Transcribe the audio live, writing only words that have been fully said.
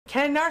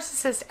Can a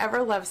narcissist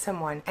ever love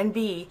someone and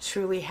be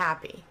truly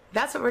happy?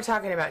 That's what we're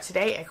talking about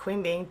today at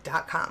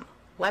queenbeing.com.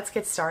 Let's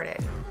get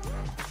started.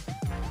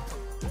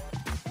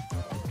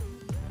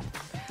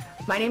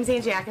 My name is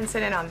Angie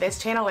Atkinson, and on this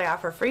channel I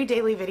offer free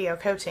daily video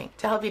coaching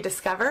to help you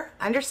discover,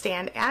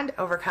 understand, and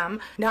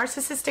overcome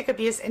narcissistic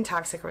abuse and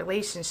toxic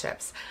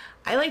relationships.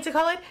 I like to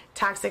call it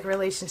toxic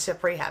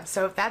relationship rehab.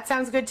 So if that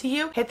sounds good to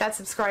you, hit that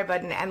subscribe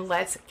button and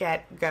let's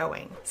get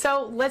going.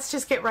 So let's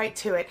just get right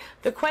to it.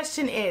 The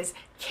question is,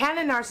 can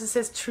a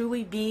narcissist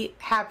truly be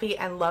happy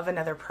and love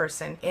another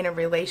person in a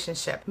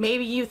relationship?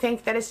 Maybe you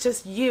think that it's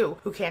just you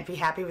who can't be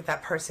happy with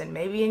that person.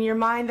 Maybe in your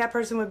mind that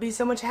person would be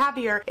so much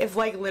happier if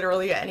like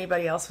literally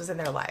anybody else was in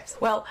their lives.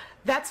 Well,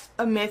 that's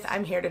a myth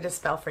I'm here to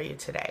dispel for you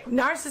today.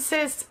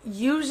 Narcissists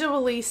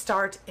usually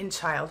start in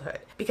childhood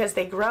because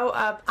they grow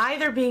up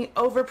either being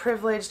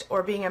overprivileged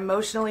or being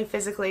emotionally,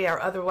 physically,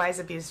 or otherwise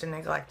abused and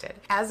neglected.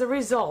 As a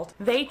result,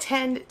 they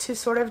tend to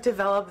sort of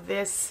develop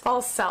this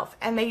false self,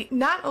 and they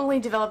not only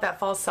develop that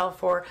false self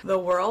for the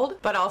world,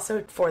 but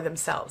also for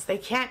themselves. They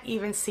can't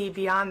even see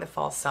beyond the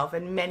false self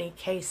in many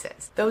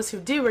cases. Those who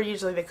do are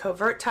usually the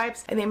covert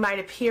types, and they might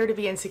appear to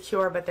be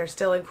insecure, but they're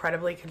still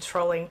incredibly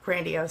controlling,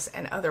 grandiose,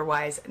 and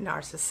otherwise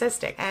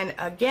narcissistic. And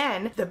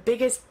again, the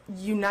biggest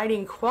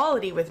uniting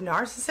quality with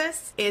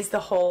narcissists is the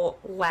whole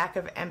lack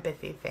of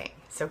empathy thing.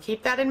 So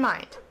keep that in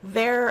mind.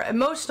 Their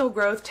emotional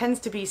growth tends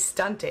to be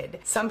stunted.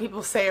 Some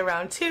people say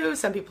around 2,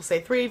 some people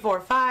say 3, 4,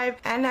 5,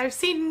 and I've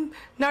seen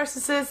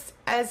narcissists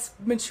as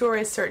mature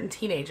as certain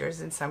teenagers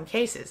in some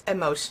cases,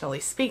 emotionally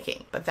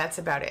speaking, but that's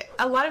about it.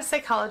 A lot of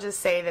psychologists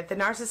say that the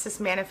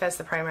narcissist manifests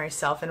the primary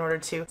self in order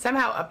to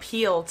somehow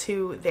appeal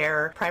to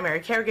their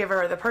primary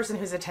caregiver or the person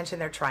whose attention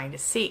they're trying to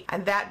seek,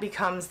 and that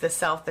becomes the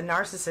self the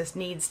narcissist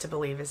needs to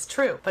believe is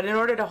true. But in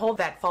order to hold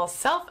that false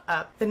self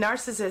up, the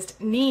narcissist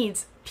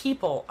needs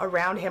people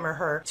around him or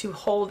her to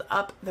hold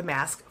up the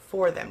mask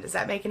for them. Does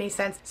that make any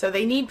sense? So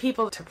they need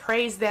people to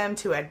praise them,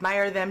 to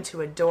admire them, to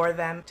adore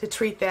them, to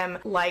treat them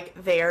like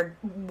they're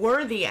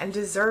worthy and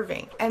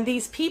deserving. And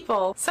these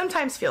people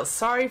sometimes feel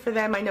sorry for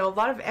them. I know a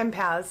lot of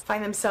empaths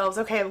find themselves,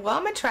 okay, well,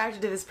 I'm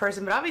attracted to this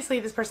person, but obviously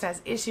this person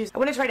has issues. I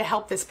want to try to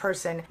help this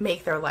person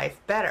make their life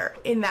better.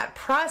 In that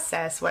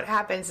process, what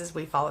happens is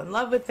we fall in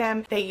love with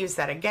them, they use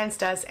that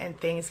against us, and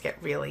things get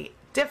really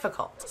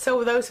difficult.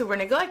 So those who were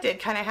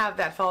neglected kind of have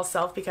that false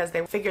self because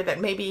they figure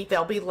that maybe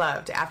they'll be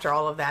loved after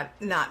all of that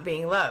not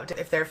being loved.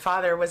 If their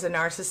father was a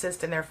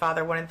narcissist and their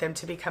father wanted them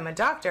to become a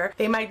doctor,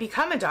 they might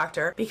become a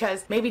doctor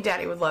because maybe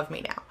daddy would love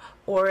me now.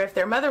 Or if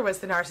their mother was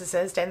the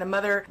narcissist and the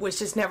mother was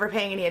just never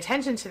paying any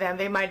attention to them,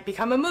 they might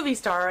become a movie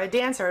star or a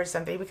dancer or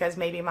something because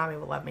maybe mommy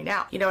will love me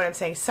now. You know what I'm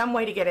saying? Some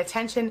way to get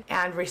attention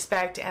and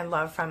respect and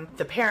love from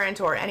the parent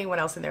or anyone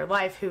else in their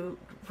life who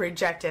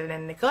rejected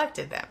and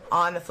neglected them.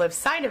 On the flip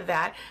side of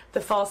that,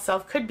 the false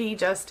self could be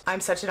just,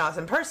 I'm such an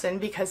awesome person,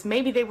 because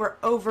maybe they were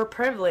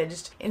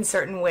overprivileged in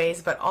certain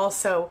ways, but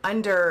also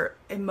under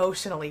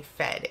emotionally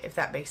fed, if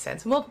that makes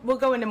sense. We'll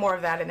go into more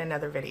of that in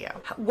another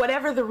video.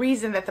 Whatever the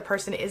reason that the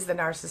person is the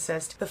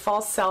narcissist, the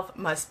false self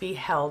must be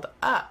held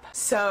up.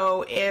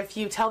 So if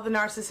you tell the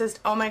narcissist,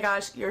 oh my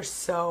gosh, you're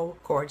so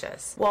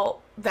gorgeous,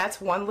 well,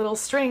 that's one little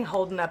string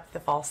holding up the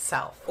false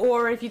self.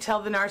 Or if you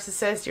tell the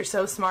narcissist, you're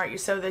so smart, you're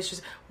so this,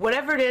 just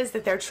whatever it is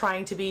that they're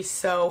trying to be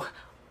so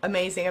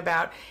amazing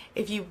about,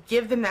 if you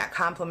give them that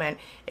compliment,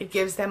 it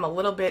gives them a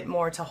little bit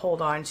more to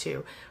hold on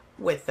to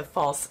with the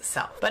false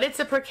self. But it's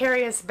a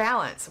precarious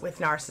balance with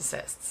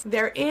narcissists.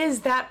 There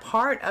is that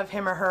part of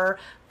him or her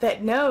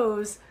that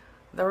knows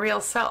the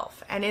real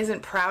self and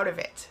isn't proud of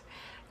it.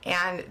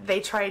 And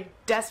they try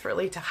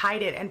desperately to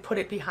hide it and put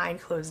it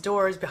behind closed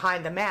doors,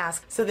 behind the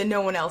mask, so that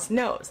no one else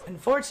knows.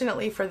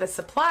 Unfortunately for the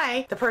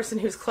supply, the person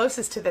who's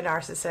closest to the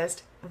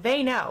narcissist,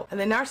 they know.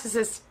 And the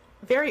narcissist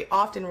very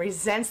often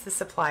resents the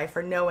supply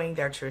for knowing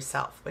their true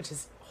self, which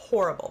is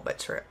horrible but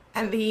true.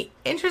 And the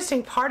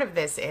interesting part of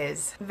this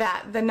is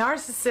that the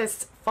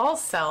narcissist's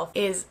false self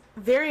is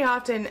very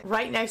often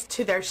right next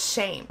to their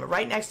shame,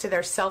 right next to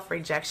their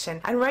self-rejection,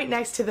 and right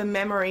next to the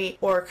memory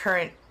or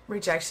current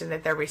rejection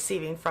that they're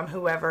receiving from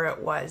whoever it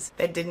was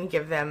that didn't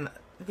give them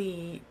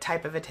the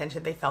type of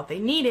attention they felt they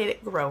needed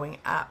growing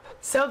up.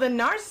 So the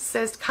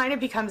narcissist kind of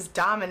becomes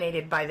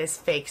dominated by this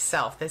fake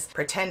self, this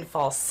pretend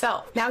false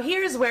self. Now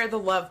here's where the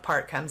love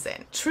part comes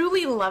in.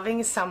 Truly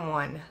loving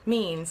someone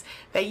means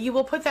that you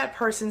will put that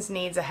person's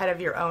needs ahead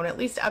of your own, at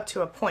least up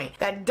to a point.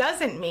 That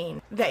doesn't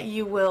mean that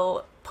you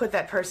will put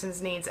that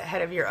person's needs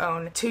ahead of your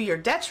own to your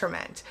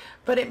detriment,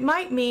 but it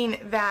might mean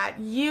that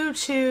you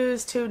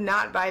choose to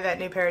not buy that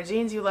new pair of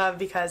jeans you love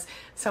because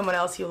someone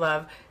else you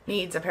love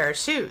needs a pair of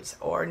shoes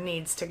or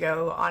needs to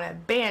go on a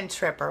band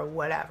trip or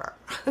whatever.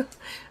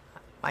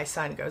 My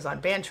son goes on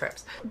band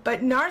trips.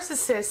 But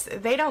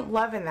narcissists, they don't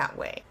love in that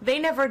way. They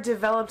never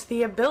developed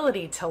the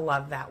ability to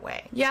love that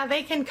way. Yeah,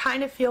 they can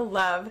kind of feel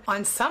love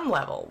on some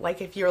level, like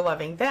if you're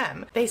loving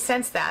them. They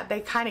sense that,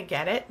 they kind of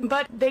get it,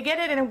 but they get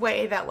it in a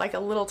way that like a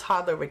little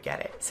toddler would get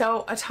it.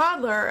 So a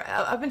toddler,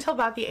 up until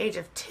about the age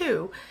of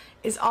 2,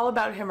 is all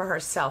about him or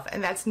herself,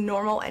 and that's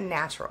normal and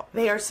natural.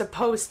 They are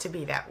supposed to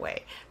be that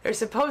way. They're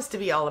supposed to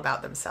be all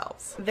about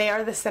themselves. They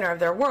are the center of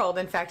their world.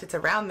 In fact, it's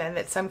around them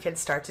that some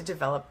kids start to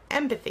develop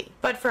empathy.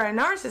 But for a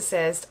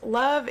narcissist,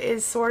 love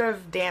is sort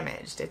of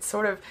damaged. It's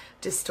sort of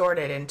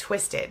distorted and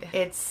twisted.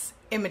 It's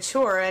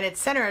immature, and it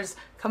centers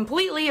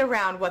completely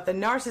around what the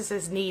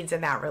narcissist needs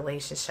in that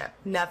relationship,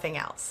 nothing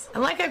else.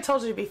 And like I've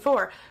told you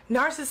before,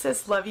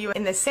 narcissists love you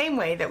in the same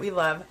way that we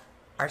love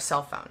our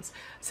cell phones.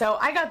 So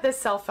I got this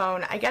cell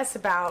phone, I guess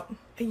about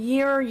a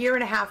year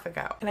and a half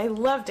ago, and I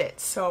loved it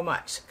so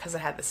much because it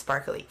had the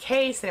sparkly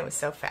case and it was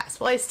so fast.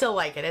 Well, I still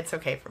like it. It's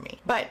okay for me.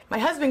 But my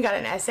husband got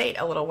an S8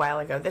 a little while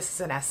ago. This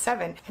is an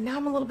S7, and now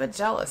I'm a little bit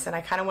jealous, and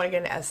I kind of want to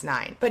get an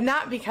S9. But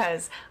not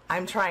because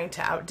I'm trying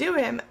to outdo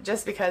him,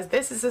 just because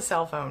this is a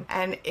cell phone,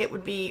 and it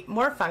would be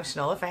more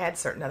functional if I had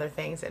certain other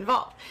things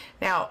involved.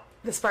 Now,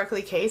 the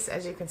sparkly case,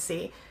 as you can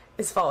see,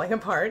 is falling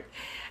apart,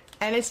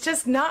 and it's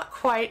just not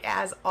quite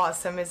as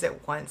awesome as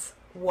it once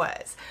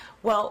was.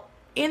 Well,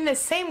 in the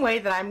same way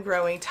that I'm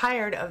growing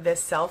tired of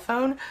this cell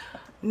phone,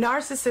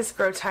 narcissists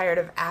grow tired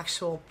of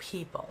actual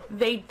people.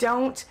 They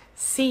don't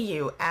see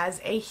you as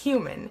a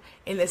human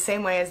in the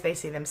same way as they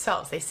see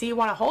themselves. They see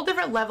you on a whole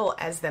different level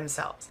as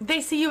themselves.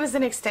 They see you as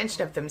an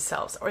extension of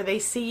themselves, or they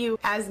see you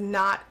as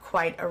not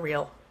quite a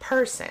real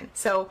person.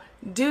 So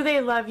do they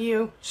love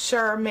you?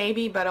 Sure,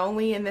 maybe, but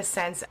only in the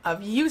sense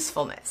of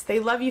usefulness. They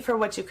love you for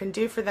what you can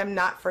do for them,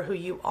 not for who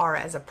you are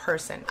as a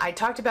person. I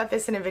talked about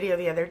this in a video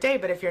the other day,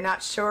 but if you're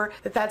not sure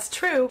that that's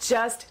true,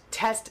 just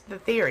test the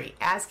theory.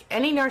 Ask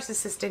any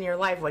narcissist in your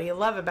life, what do you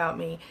love about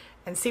me?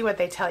 And see what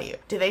they tell you.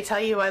 Do they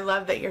tell you, I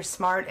love that you're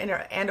smart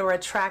and or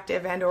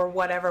attractive and or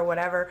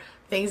whatever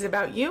things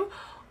about you?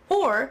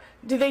 Or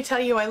do they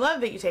tell you, I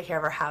love that you take care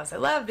of our house, I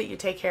love that you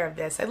take care of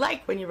this, I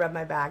like when you rub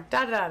my back,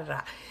 da da da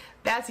da.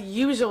 That's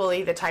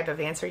usually the type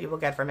of answer you will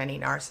get from any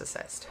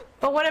narcissist.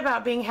 But what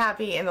about being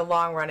happy in the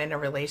long run in a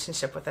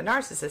relationship with a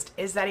narcissist?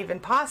 Is that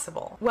even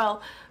possible?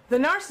 Well, the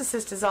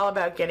narcissist is all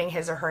about getting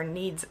his or her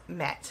needs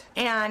met.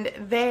 And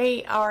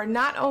they are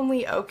not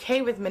only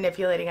okay with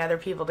manipulating other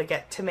people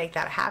to make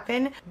that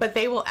happen, but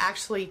they will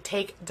actually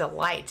take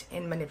delight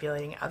in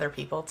manipulating other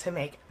people to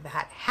make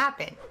that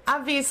happen.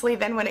 Obviously,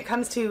 then when it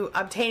comes to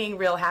obtaining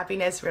real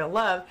happiness, real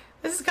love,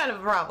 this is kind of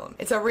a problem.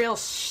 It's a real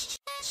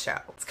show.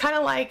 It's kind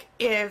of like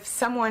if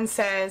someone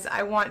says,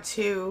 I want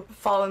to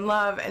fall in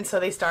love, and so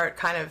they start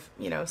kind of,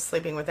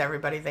 sleeping with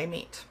everybody they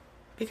meet.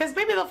 Because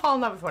maybe they'll fall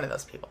in love with one of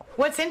those people.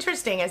 What's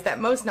interesting is that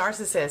most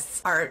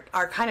narcissists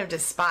are kind of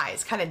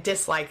despised, kind of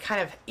disliked,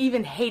 kind of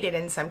even hated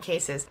in some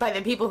cases by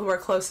the people who are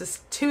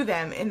closest to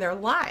them in their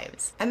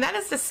lives. And that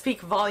is to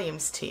speak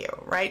volumes to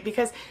you, right?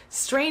 Because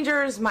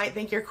strangers might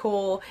think you're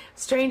cool,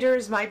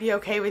 strangers might be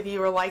okay with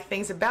you or like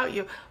things about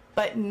you,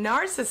 but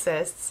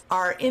narcissists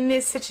are in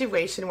this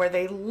situation where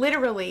they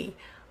literally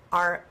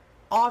are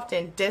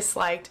often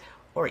disliked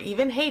or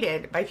even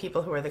hated by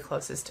people who are the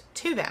closest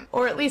to them,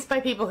 or at least by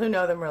people who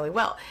know them really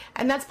well.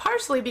 And that's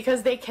partially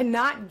because they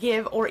cannot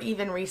give or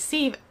even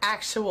receive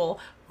actual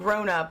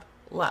grown-up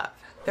love.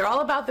 They're all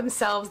about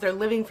themselves. They're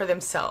living for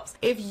themselves.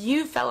 If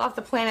you fell off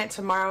the planet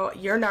tomorrow,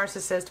 your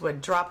narcissist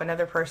would drop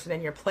another person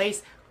in your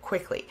place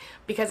quickly,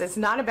 because it's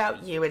not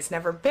about you. It's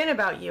never been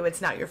about you.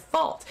 It's not your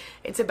fault.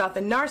 It's about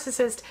the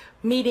narcissist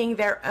meeting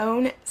their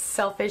own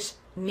selfish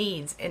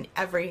needs in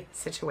every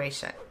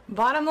situation.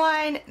 Bottom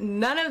line,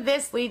 none of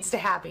this leads to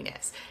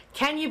happiness.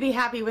 Can you be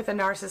happy with a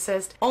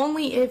narcissist?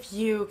 Only if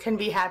you can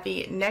be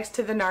happy next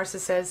to the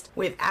narcissist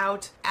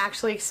without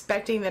actually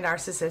expecting the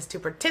narcissist to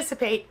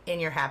participate in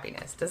your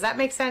happiness. Does that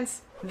make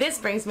sense? This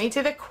brings me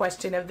to the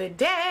question of the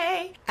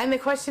day. And the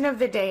question of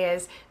the day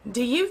is,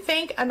 do you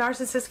think a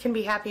narcissist can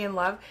be happy in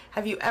love?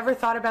 Have you ever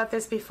thought about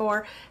this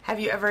before? Have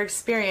you ever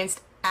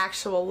experienced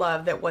actual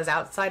love that was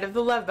outside of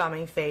the love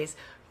bombing phase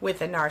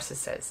with a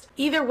narcissist?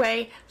 Either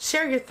way,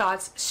 share your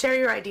thoughts, share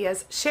your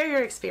ideas, share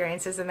your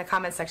experiences in the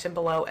comment section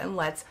below, and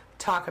let's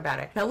talk about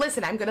it. Now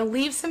listen, I'm going to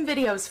leave some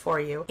videos for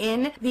you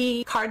in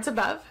the cards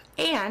above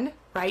and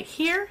right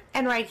here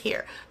and right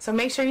here. So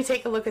make sure you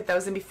take a look at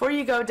those. And before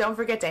you go, don't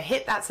forget to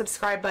hit that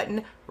subscribe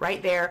button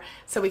right there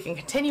so we can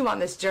continue on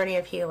this journey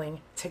of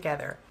healing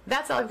together.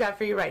 That's all I've got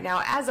for you right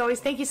now. As always,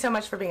 thank you so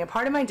much for being a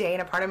part of my day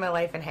and a part of my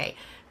life. And hey,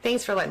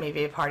 thanks for letting me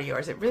be a part of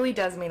yours. It really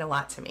does mean a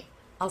lot to me.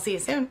 I'll see you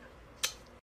soon.